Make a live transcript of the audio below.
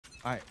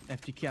Alright,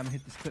 FTK, I'm gonna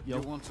hit this clip,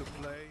 yo. You want to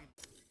play?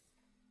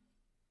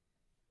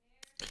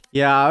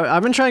 Yeah,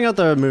 I've been trying out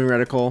the moving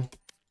reticle.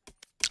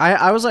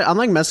 I'm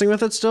like messing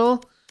with it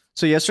still.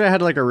 So yesterday I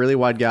had like a really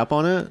wide gap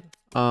on it.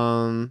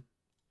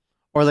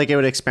 Or like it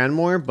would expand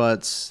more,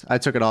 but I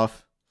took it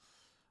off.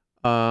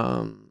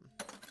 Enemy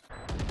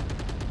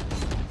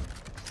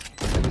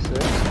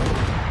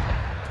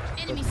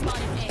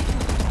spotted A.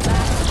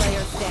 Last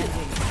player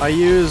standing. I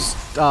used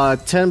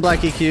 10 black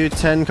EQ,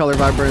 10 color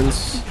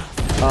vibrance,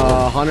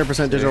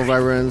 100% digital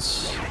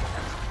vibrance.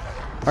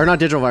 Or not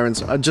digital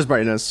vibrance, just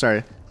brightness,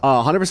 sorry.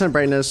 100%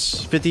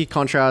 brightness, 50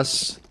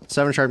 contrast,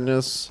 7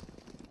 sharpness,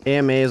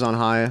 AMA is on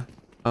high,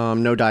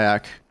 no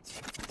diac.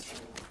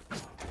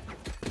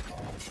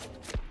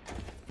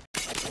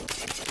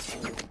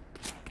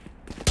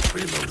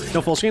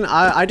 No full screen.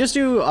 I just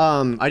do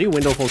I do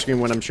window full screen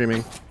when I'm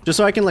streaming, just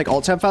so I can like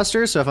alt tab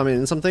faster. So if I'm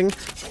in something,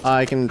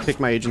 I can pick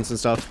my agents and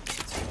stuff.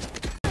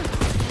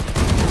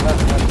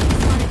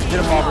 Get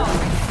him,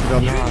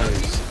 Bobby.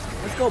 Nice.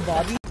 Let's go,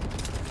 Bobby.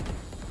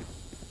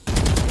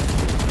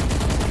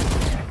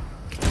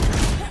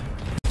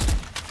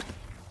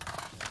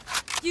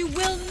 You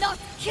will not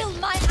kill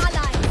my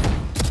ally.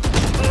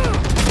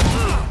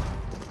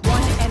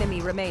 One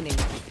enemy remaining.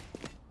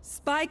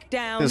 Spike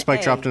down. The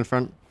spike A. dropped in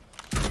front.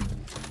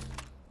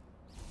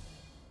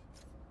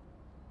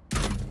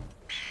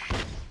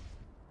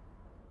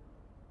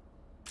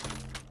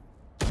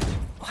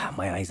 Wow,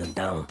 my eyes are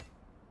down.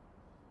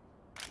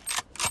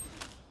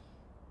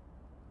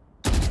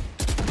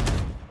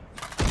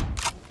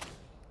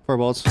 Four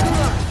bolts. Good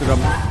job.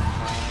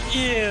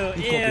 Ew,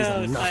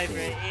 Cypher,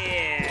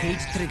 ew.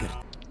 Cage triggered.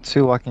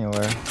 Two walking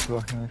away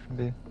from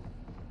B.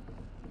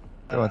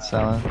 They went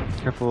silent.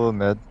 Careful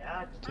mid.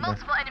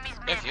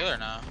 If you're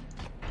now.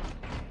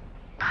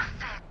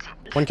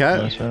 One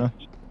cat. Nice right now.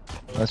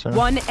 Nice right now.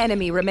 One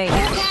enemy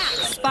remaining.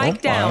 Spike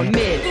Oh, down fine.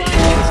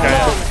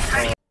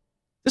 mid.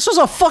 This was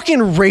a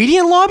fucking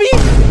Radiant lobby?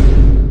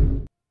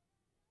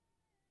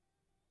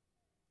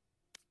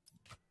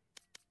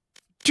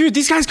 Dude,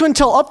 these guys couldn't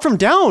tell up from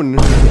down.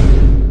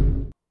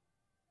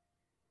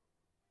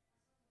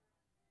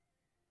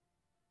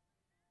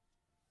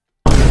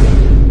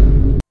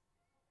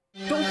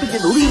 Don't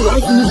forget to leave a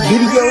like on this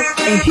video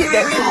and hit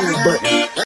that follow button.